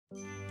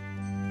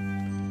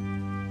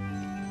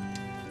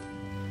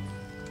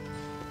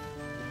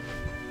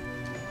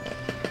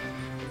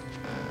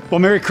Well,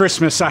 Merry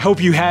Christmas. I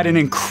hope you had an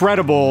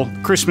incredible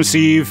Christmas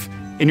Eve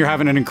and you're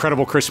having an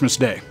incredible Christmas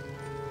day.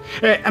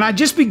 And I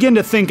just begin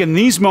to think in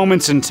these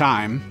moments in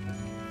time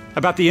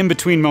about the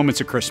in-between moments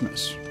of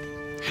Christmas.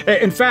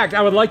 In fact,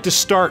 I would like to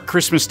start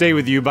Christmas Day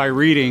with you by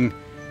reading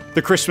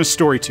the Christmas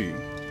story to you.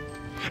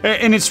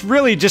 And it's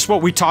really just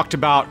what we talked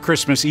about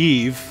Christmas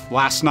Eve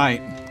last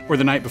night or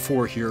the night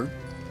before here.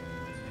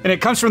 And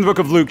it comes from the book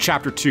of Luke,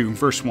 chapter 2,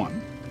 verse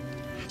 1.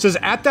 It says,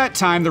 at that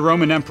time, the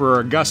Roman Emperor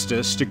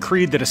Augustus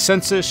decreed that a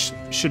census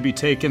should be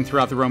taken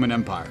throughout the Roman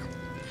Empire.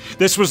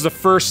 This was the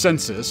first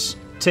census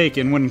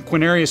taken when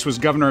Quirinius was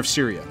governor of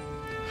Syria.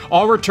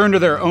 All returned to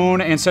their own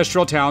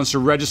ancestral towns to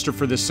register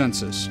for this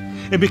census.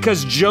 And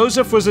because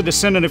Joseph was a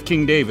descendant of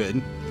King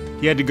David,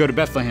 he had to go to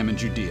Bethlehem in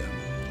Judea,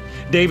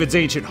 David's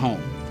ancient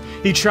home.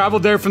 He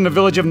traveled there from the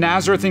village of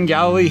Nazareth in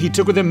Galilee. He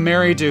took with him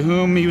Mary, to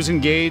whom he was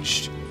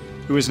engaged,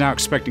 who was now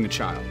expecting a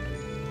child.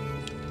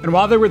 And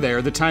while they were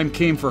there, the time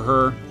came for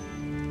her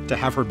to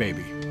have her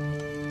baby.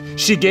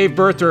 She gave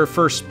birth to her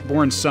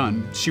firstborn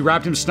son. She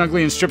wrapped him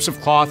snugly in strips of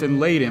cloth and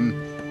laid him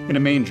in a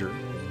manger,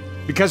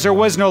 because there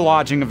was no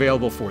lodging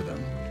available for them.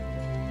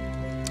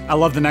 I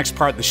love the next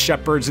part, the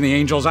shepherds and the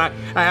angels. I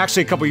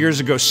actually, a couple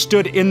years ago,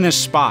 stood in this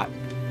spot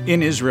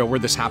in Israel where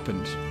this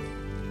happened.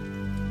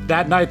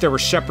 That night, there were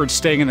shepherds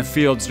staying in the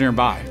fields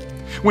nearby.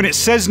 When it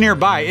says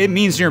nearby, it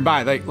means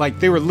nearby. Like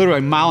they were literally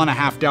a mile and a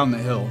half down the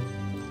hill,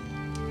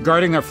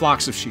 guarding their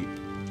flocks of sheep.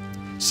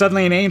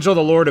 Suddenly an angel of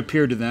the Lord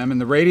appeared to them, and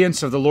the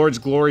radiance of the Lord's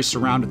glory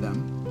surrounded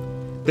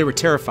them. They were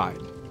terrified.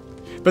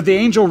 But the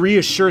angel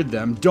reassured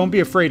them. Don't be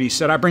afraid, he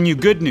said. I bring you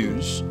good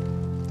news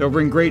that will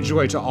bring great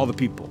joy to all the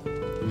people.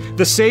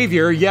 The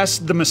Savior, yes,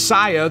 the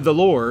Messiah, the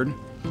Lord,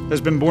 has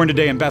been born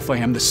today in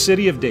Bethlehem, the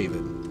city of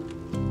David.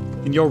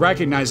 And you'll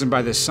recognize him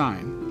by this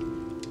sign.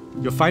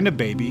 You'll find a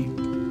baby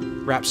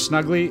wrapped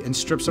snugly in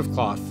strips of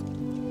cloth,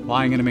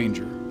 lying in a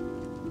manger.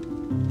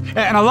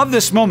 And I love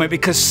this moment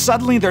because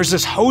suddenly there's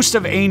this host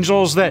of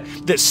angels that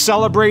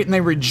celebrate and they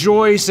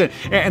rejoice,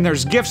 and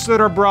there's gifts that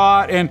are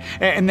brought, and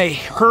they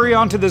hurry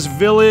onto this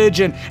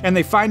village, and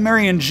they find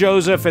Mary and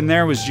Joseph, and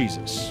there was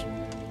Jesus,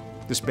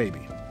 this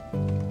baby,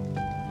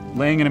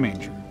 laying in a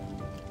manger.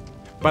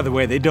 By the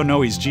way, they don't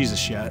know he's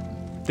Jesus yet.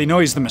 They know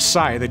he's the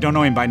Messiah. They don't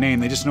know him by name.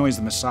 They just know he's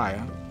the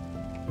Messiah.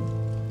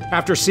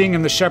 After seeing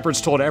him, the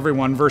shepherds told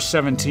everyone, verse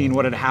 17,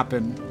 what had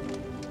happened,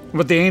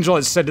 what the angel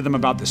had said to them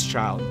about this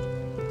child.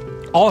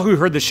 All who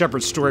heard the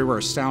shepherd's story were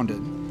astounded,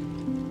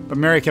 but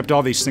Mary kept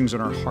all these things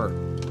in her heart,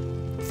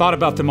 thought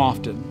about them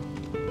often.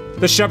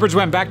 The shepherds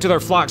went back to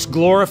their flocks,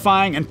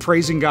 glorifying and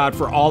praising God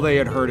for all they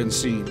had heard and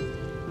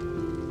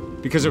seen,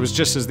 because it was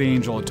just as the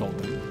angel had told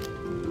them.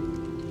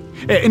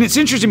 And it's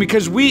interesting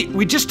because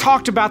we just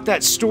talked about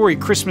that story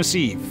Christmas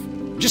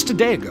Eve, just a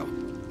day ago.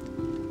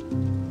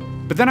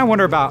 But then I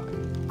wonder about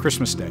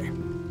Christmas Day.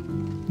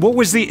 What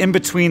was the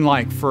in-between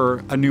like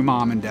for a new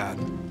mom and dad?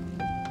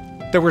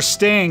 That were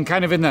staying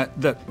kind of in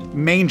the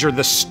manger,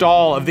 the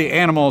stall of the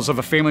animals of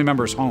a family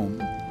member's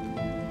home. I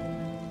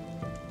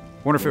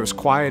wonder if it was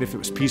quiet, if it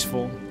was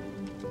peaceful.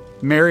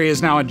 Mary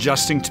is now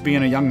adjusting to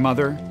being a young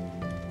mother.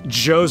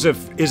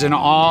 Joseph is in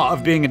awe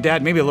of being a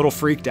dad, maybe a little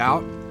freaked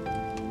out.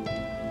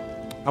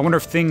 I wonder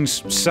if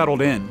things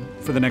settled in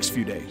for the next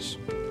few days.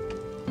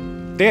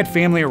 They had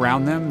family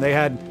around them. They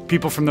had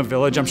people from the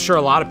village. I'm sure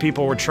a lot of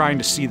people were trying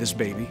to see this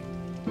baby.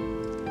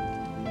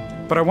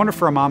 But I wonder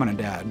for a mom and a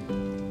dad,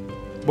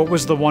 what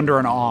was the wonder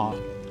and awe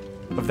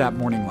of that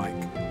morning like?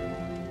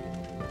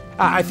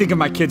 I think of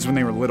my kids when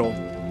they were little.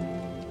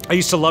 I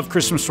used to love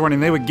Christmas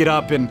morning. They would get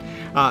up and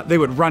they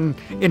would run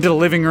into the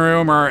living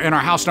room, or in our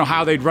house in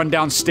Ohio, they'd run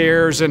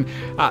downstairs, and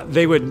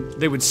they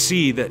would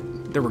see that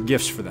there were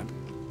gifts for them.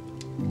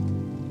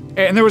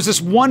 And there was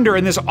this wonder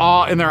and this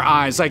awe in their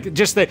eyes, like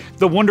just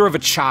the wonder of a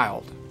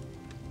child.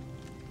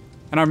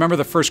 And I remember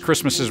the first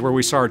Christmases where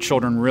we saw our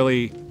children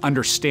really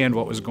understand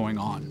what was going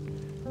on.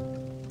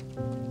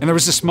 And there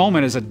was this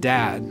moment as a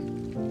dad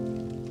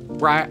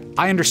where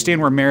I understand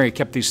where Mary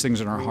kept these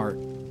things in her heart.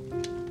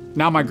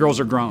 Now my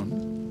girls are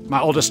grown. My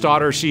oldest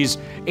daughter, she's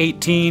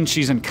 18,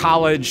 she's in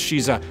college,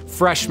 she's a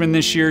freshman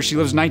this year, she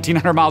lives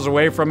 1,900 miles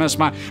away from us.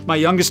 My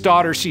youngest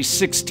daughter, she's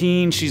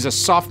 16, she's a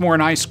sophomore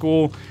in high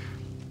school.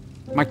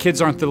 My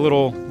kids aren't the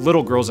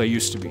little girls they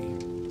used to be.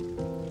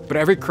 But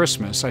every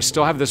Christmas, I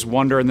still have this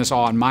wonder and this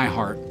awe in my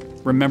heart,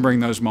 remembering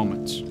those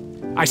moments.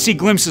 I see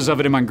glimpses of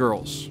it in my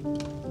girls.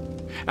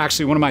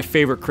 Actually, one of my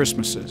favorite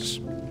Christmases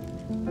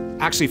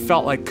actually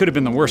felt like could have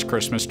been the worst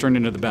Christmas, turned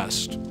into the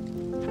best.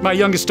 My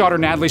youngest daughter,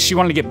 Natalie, she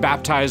wanted to get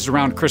baptized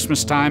around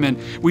Christmas time, and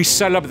we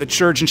set it up at the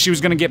church, and she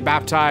was going to get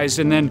baptized,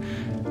 and then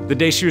the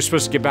day she was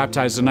supposed to get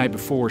baptized, the night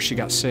before, she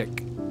got sick.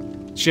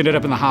 She ended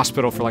up in the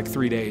hospital for like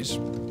 3 days.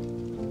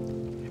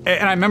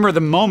 And I remember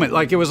the moment,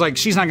 like it was like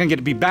she's not going to get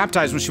to be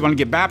baptized when she wanted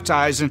to get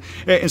baptized,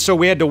 and so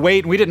we had to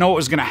wait, and we didn't know what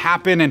was going to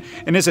happen,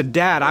 and as a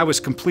dad, I was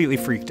completely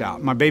freaked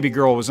out. My baby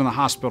girl was in the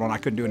hospital, and I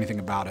couldn't do anything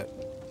about it.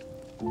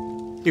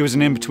 It was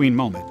an in-between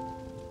moment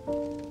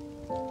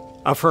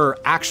of her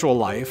actual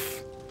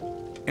life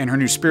and her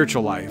new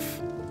spiritual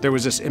life. There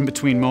was this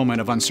in-between moment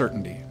of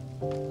uncertainty.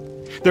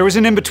 There was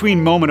an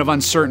in-between moment of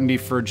uncertainty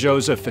for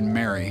Joseph and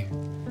Mary,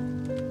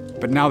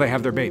 but now they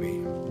have their baby.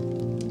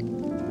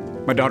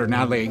 My daughter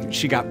Natalie,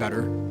 she got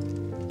better.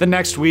 The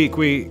next week,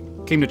 we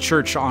came to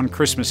church on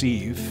Christmas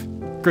Eve,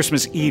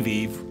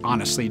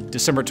 honestly,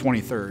 December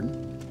 23rd,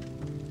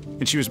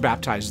 and she was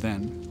baptized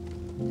then.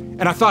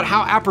 And I thought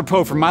how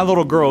apropos for my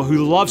little girl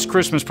who loves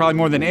Christmas probably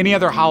more than any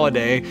other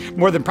holiday,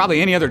 more than probably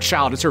any other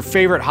child. It's her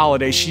favorite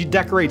holiday. She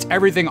decorates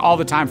everything all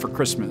the time for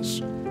Christmas.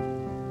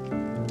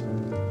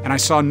 And I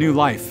saw new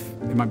life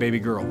in my baby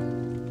girl,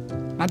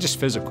 not just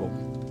physical,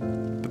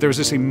 but there was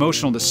this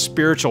emotional, this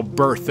spiritual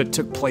birth that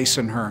took place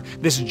in her,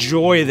 this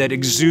joy that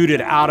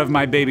exuded out of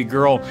my baby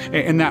girl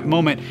in that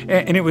moment.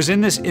 And it was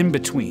in this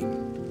in-between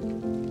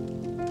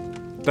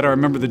that I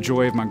remember the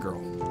joy of my girl.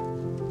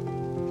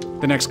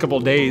 The next couple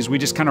of days, we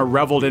just kind of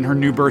reveled in her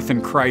new birth in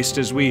Christ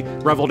as we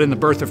reveled in the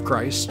birth of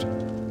Christ.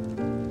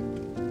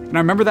 And I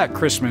remember that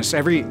Christmas,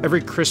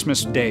 every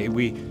Christmas day,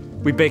 we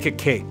bake a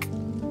cake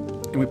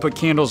and we put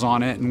candles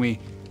on it and we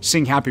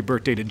sing happy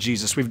birthday to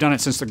Jesus. We've done it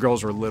since the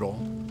girls were little.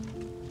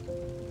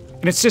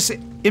 And it's this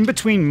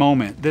in-between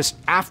moment, this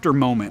after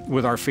moment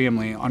with our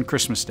family on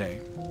Christmas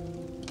Day.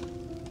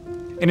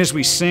 And as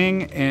we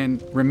sing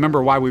and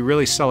remember why we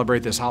really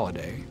celebrate this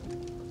holiday,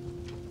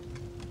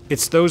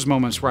 it's those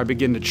moments where I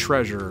begin to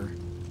treasure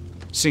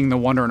seeing the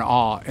wonder and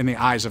awe in the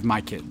eyes of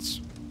my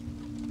kids.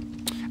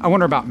 I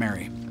wonder about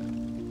Mary.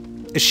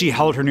 As she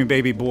held her new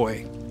baby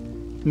boy,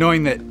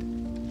 knowing that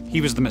he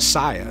was the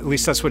Messiah, at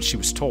least that's what she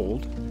was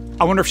told,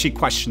 I wonder if she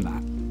questioned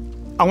that.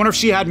 I wonder if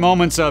she had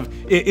moments of,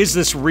 is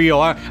this real?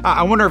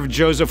 I wonder if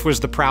Joseph was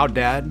the proud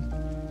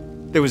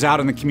dad that was out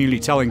in the community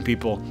telling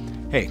people,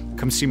 hey,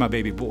 come see my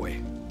baby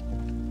boy.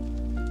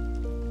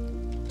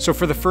 So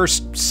for the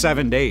first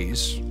 7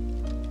 days,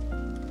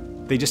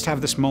 they just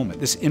have this moment,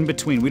 this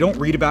in-between. We don't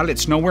read about it.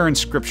 It's nowhere in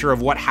Scripture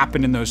of what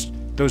happened in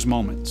those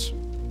moments.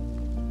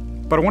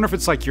 But I wonder if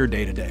it's like your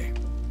day today.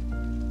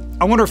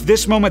 I wonder if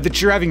this moment that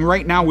you're having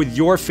right now with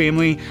your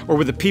family or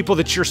with the people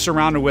that you're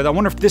surrounded with, I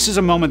wonder if this is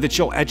a moment that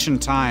you'll etch in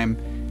time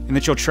and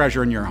that you'll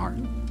treasure in your heart.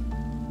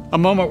 A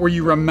moment where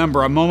you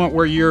remember, a moment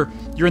where you're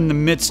in the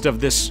midst of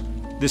this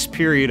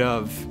period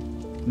of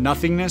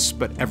nothingness,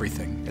 but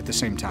everything at the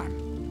same time.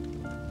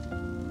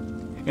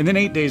 And then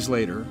 8 days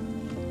later,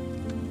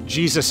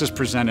 Jesus is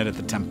presented at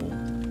the temple.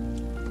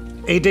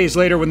 8 days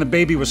later, when the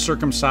baby was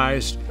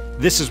circumcised,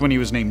 this is when he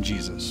was named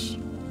Jesus.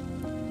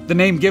 The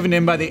name given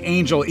him by the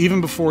angel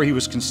even before he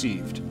was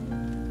conceived.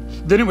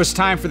 Then it was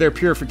time for their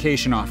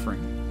purification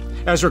offering,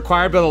 as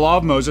required by the law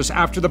of Moses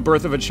after the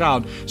birth of a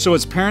child. So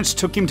his parents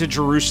took him to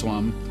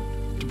Jerusalem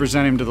to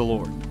present him to the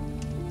Lord.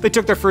 They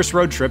took their first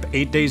road trip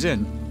 8 days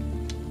in.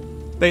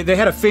 They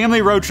had a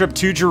family road trip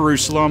to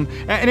Jerusalem,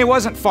 and it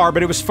wasn't far,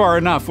 but it was far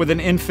enough with an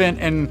infant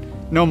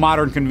and no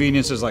modern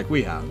conveniences like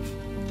we have.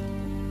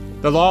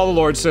 The law of the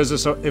Lord says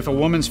this, if a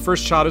woman's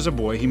first child is a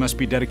boy, he must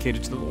be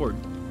dedicated to the Lord.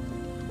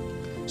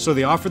 So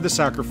they offered the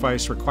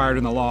sacrifice required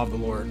in the law of the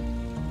Lord,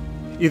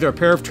 either a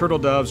pair of turtle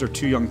doves or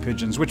 2 young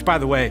pigeons, which, by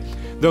the way,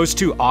 those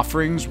 2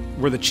 offerings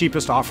were the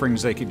cheapest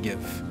offerings they could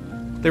give.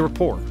 They were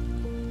poor.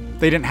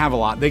 They didn't have a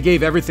lot. They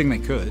gave everything they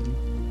could.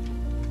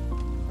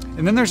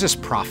 And then there's this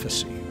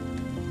prophecy.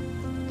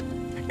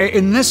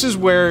 And this is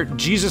where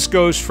Jesus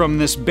goes from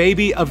this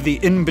baby of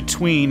the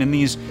in-between in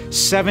these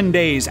 7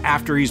 days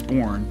after he's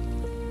born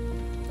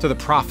to the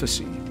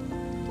prophecy.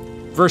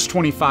 Verse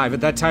 25,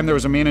 at that time there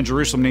was a man in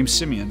Jerusalem named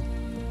Simeon.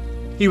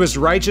 He was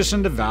righteous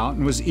and devout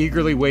and was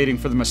eagerly waiting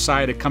for the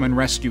Messiah to come and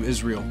rescue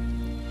Israel.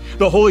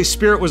 The Holy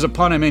Spirit was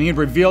upon him, and he had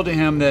revealed to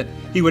him that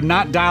he would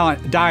not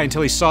die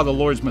until he saw the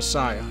Lord's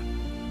Messiah.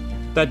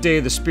 That day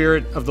the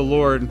Spirit of the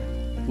Lord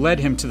led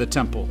him to the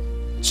temple.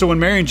 So when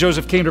Mary and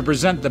Joseph came to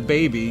present the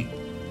baby,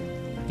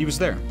 he was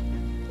there.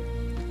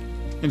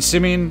 And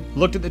Simeon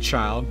looked at the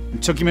child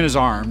and took him in his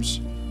arms,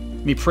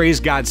 and he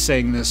praised God,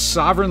 saying this,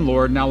 Sovereign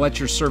Lord, now let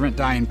your servant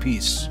die in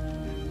peace,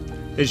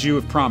 as you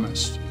have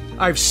promised.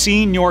 I've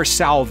seen your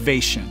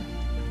salvation,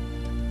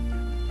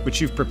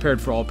 which you've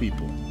prepared for all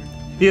people.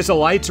 He is a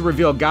light to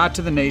reveal God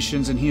to the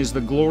nations, and he is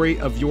the glory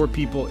of your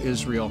people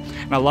Israel.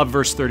 And I love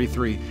verse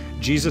 33.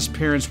 Jesus'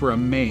 parents were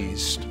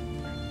amazed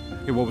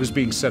at what was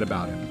being said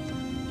about him.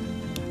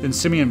 Then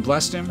Simeon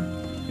blessed him,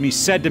 and he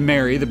said to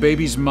Mary, the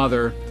baby's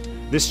mother,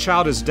 this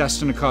child is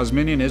destined to cause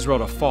many in Israel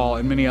to fall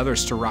and many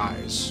others to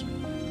rise.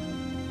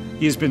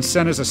 He has been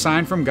sent as a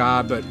sign from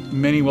God, but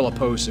many will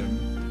oppose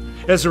him.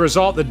 As a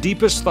result, the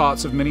deepest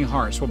thoughts of many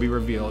hearts will be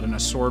revealed, and a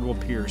sword will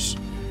pierce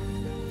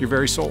your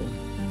very soul.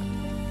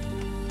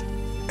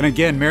 And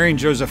again, Mary and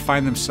Joseph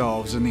find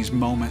themselves in these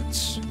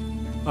moments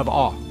of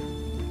awe.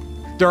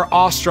 They're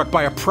awestruck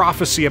by a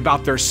prophecy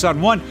about their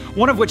son,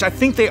 one of which I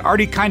think they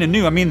already kind of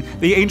knew. I mean,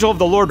 the angel of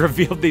the Lord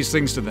revealed these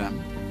things to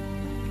them.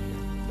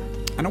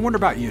 And I wonder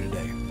about you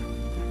today.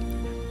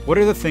 What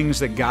are the things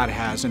that God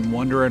has in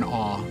wonder and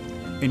awe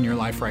in your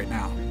life right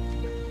now?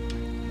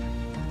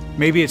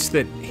 Maybe it's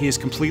that he has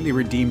completely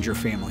redeemed your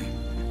family.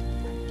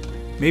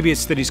 Maybe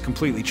it's that he's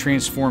completely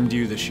transformed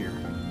you this year.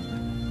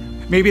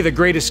 Maybe the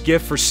greatest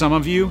gift for some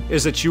of you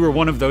is that you were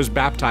one of those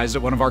baptized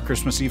at one of our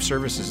Christmas Eve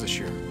services this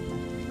year.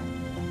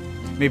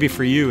 Maybe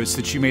for you, it's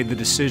that you made the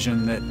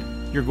decision that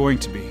you're going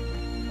to be.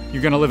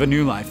 You're going to live a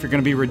new life. You're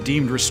going to be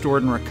redeemed,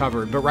 restored, and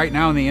recovered. But right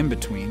now in the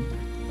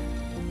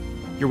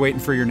in-between, you're waiting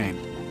for your name.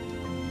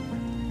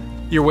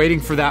 You're waiting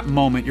for that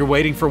moment. You're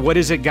waiting for, what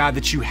is it, God,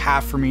 that you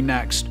have for me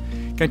next?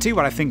 Can I tell you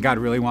what I think God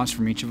really wants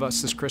from each of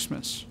us this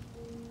Christmas?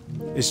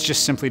 It's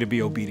just simply to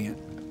be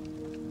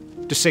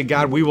obedient. To say,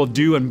 God, we will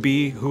do and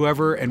be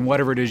whoever and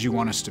whatever it is you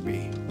want us to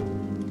be.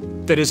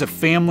 That is a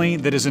family,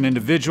 that is an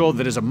individual,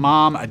 that is a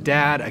mom, a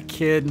dad, a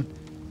kid,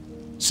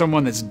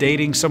 someone that's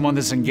dating, someone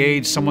that's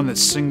engaged, someone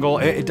that's single.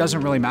 It doesn't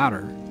really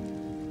matter.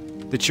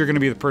 That you're going to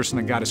be the person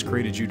that God has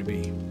created you to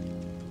be.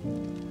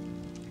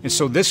 And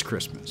so this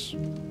Christmas,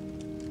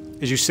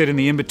 as you sit in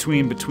the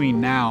in-between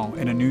between now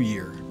and a new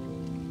year,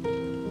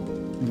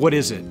 what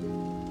is it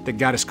that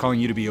God is calling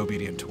you to be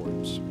obedient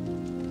towards?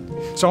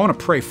 So I want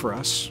to pray for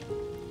us.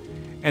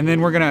 And then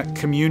we're going to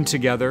commune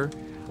together.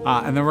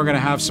 And then we're going to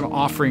have some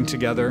offering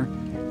together.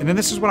 And then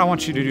this is what I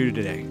want you to do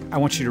today. I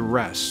want you to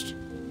rest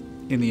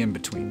in the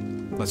in-between.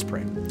 Let's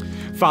pray.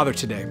 Father,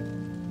 today,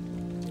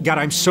 God,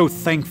 I'm so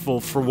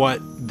thankful for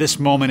what this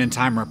moment in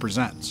time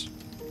represents.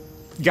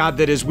 God,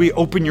 that as we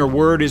open your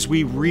word, as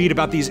we read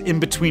about these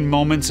in-between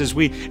moments, as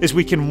we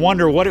can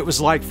wonder what it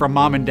was like for a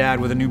mom and dad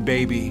with a new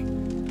baby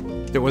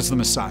that was the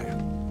Messiah.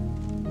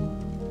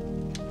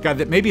 God,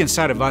 that maybe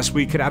inside of us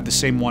we could have the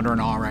same wonder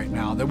and awe right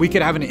now, that we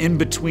could have an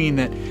in-between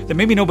that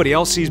maybe nobody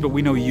else sees, but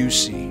we know you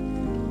see.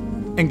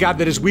 And God,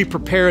 that as we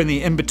prepare in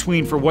the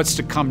in-between for what's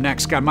to come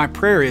next, God, my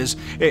prayer is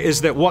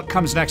that what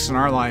comes next in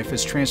our life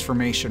is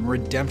transformation,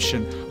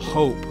 redemption,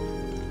 hope,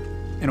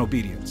 and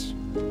obedience.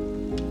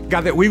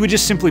 God, that we would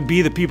just simply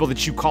be the people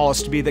that you call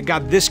us to be, that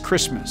God, this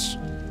Christmas,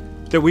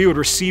 that we would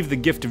receive the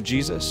gift of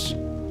Jesus.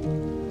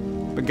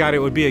 But God, it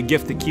would be a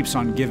gift that keeps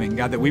on giving.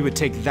 God, that we would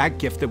take that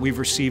gift that we've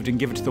received and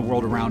give it to the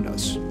world around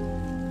us.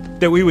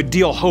 That we would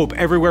deal hope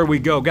everywhere we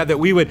go. God, that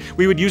we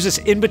would use this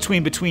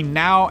in-between between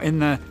now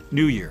and the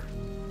new year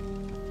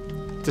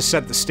to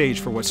set the stage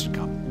for what's to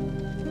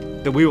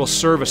come. That we will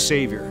serve a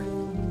Savior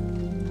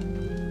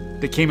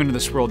that came into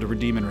this world to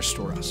redeem and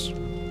restore us.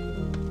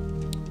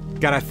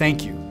 God, I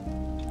thank you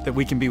that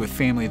we can be with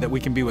family, that we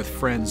can be with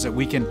friends, that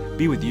we can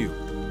be with you.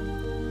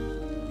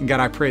 And God,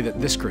 I pray that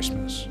this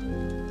Christmas,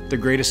 the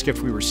greatest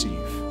gift we receive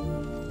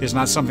is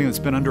not something that's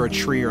been under a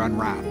tree or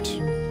unwrapped,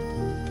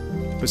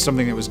 but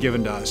something that was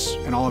given to us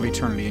in all of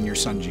eternity in your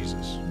Son,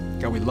 Jesus.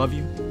 God, we love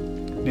you,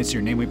 and it's in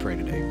your name we pray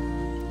today.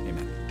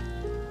 Amen.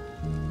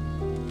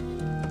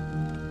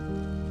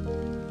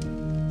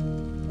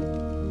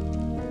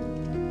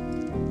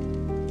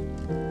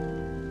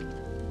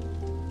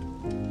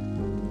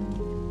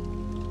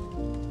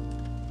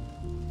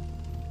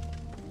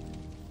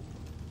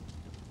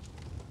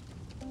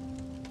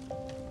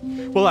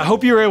 Well, I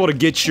hope you were able to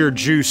get your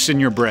juice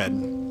and your bread.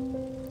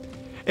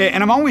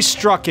 And I'm always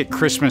struck at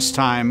Christmas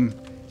time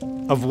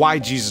of why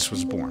Jesus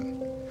was born.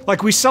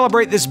 Like, we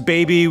celebrate this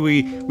baby,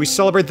 we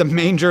celebrate the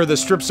manger, the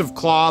strips of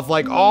cloth,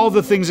 like all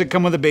the things that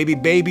come with a baby,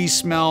 baby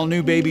smell,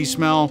 new baby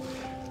smell.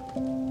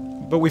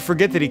 But we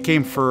forget that he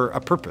came for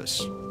a purpose.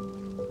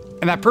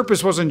 And that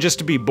purpose wasn't just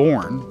to be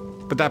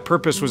born, but that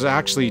purpose was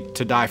actually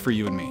to die for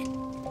you and me.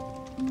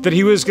 That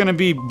he was going to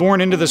be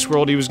born into this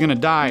world, he was going to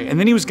die, and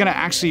then he was going to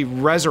actually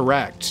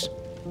resurrect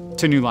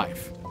to new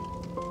life.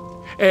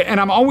 And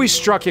I'm always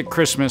struck at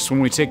Christmas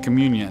when we take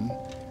communion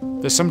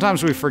that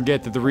sometimes we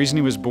forget that the reason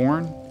he was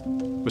born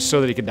was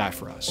so that he could die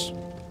for us.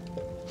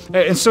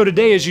 And so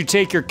today, as you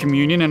take your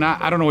communion, and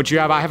I don't know what you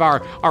have, I have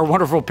our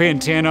wonderful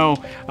Pantano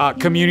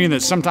communion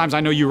that sometimes I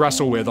know you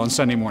wrestle with on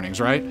Sunday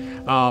mornings, right?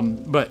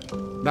 But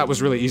that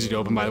was really easy to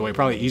open, by the way,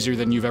 probably easier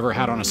than you've ever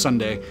had on a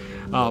Sunday.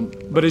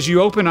 But as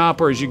you open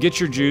up, or as you get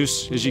your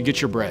juice, as you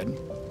get your bread,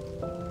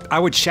 I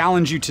would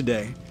challenge you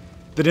today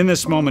that in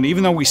this moment,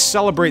 even though we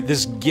celebrate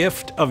this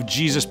gift of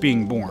Jesus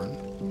being born,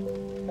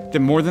 that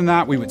more than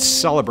that, we would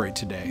celebrate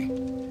today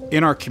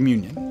in our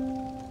communion,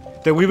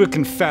 that we would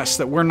confess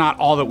that we're not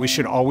all that we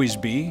should always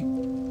be,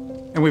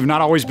 and we've not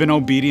always been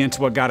obedient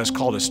to what God has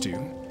called us to.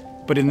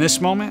 But in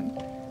this moment,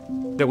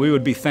 that we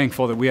would be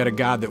thankful that we had a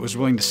God that was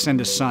willing to send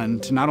his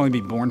Son to not only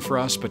be born for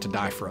us, but to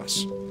die for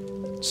us,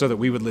 so that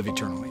we would live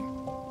eternally.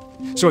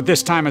 So at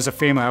this time, as a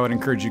family, I would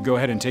encourage you, go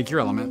ahead and take your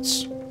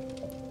elements,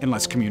 and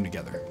let's commune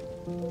together.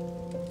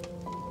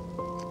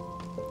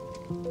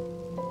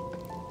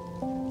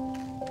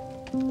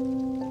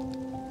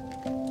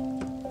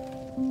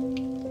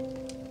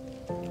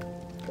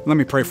 Let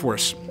me pray for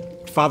us.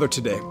 Father,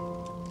 today,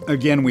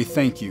 again, we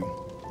thank you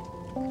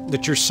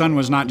that your Son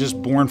was not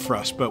just born for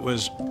us, but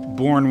was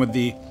born with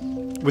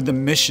the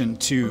mission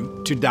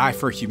to die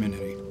for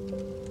humanity.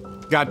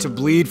 God, to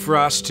bleed for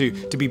us, to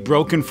be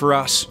broken for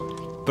us,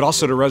 but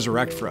also to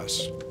resurrect for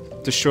us,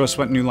 to show us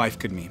what new life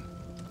could mean.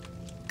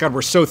 God,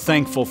 we're so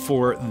thankful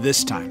for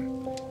this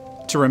time,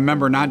 to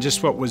remember not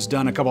just what was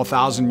done a couple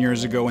thousand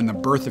years ago in the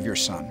birth of your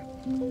Son,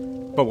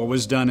 but what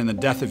was done in the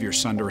death of your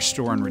Son to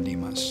restore and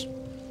redeem us.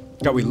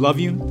 God, we love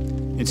you.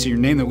 It's in your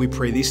name that we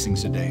pray these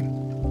things today.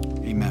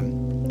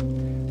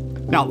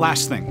 Amen. Now,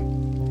 last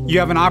thing, you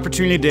have an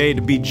opportunity today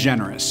to be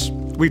generous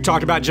We've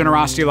talked about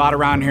generosity a lot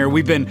around here.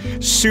 We've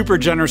been super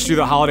generous through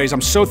the holidays.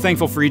 I'm so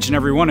thankful for each and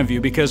every one of you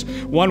because,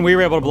 one, we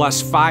were able to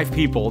bless 5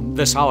 people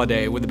this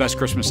holiday with the best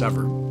Christmas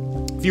ever.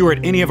 If you were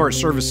at any of our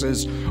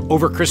services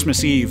over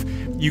Christmas Eve,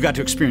 you got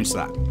to experience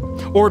that.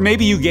 Or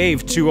maybe you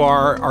gave to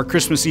our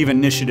Christmas Eve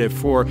initiative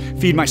for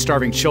Feed My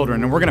Starving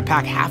Children, and we're going to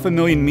pack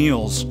 500,000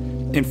 meals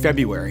in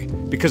February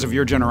because of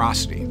your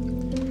generosity.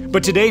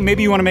 But today,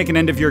 maybe you want to make an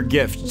end of your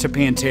gift to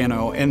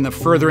Pantano and the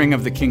furthering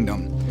of the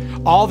kingdom.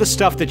 All the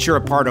stuff that you're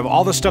a part of,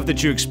 all the stuff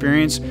that you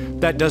experience,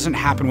 that doesn't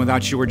happen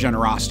without your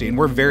generosity, and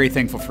we're very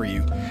thankful for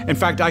you. In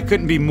fact, I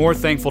couldn't be more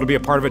thankful to be a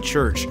part of a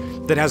church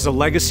that has a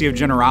legacy of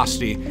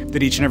generosity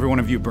that each and every one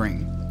of you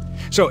bring.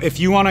 So if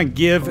you want to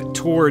give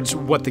towards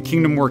what the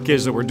kingdom work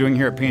is that we're doing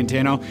here at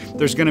Pantano,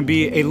 there's going to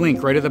be a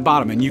link right at the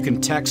bottom, and you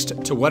can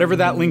text to whatever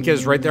that link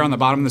is right there on the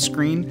bottom of the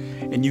screen,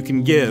 and you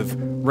can give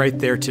right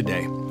there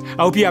today.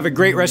 I hope you have a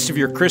great rest of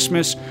your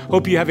Christmas.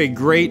 Hope you have a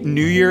great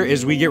New Year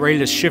as we get ready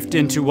to shift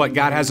into what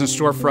God has in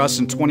store for us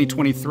in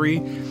 2023.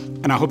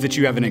 And I hope that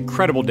you have an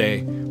incredible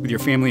day with your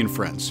family and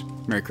friends.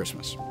 Merry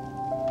Christmas.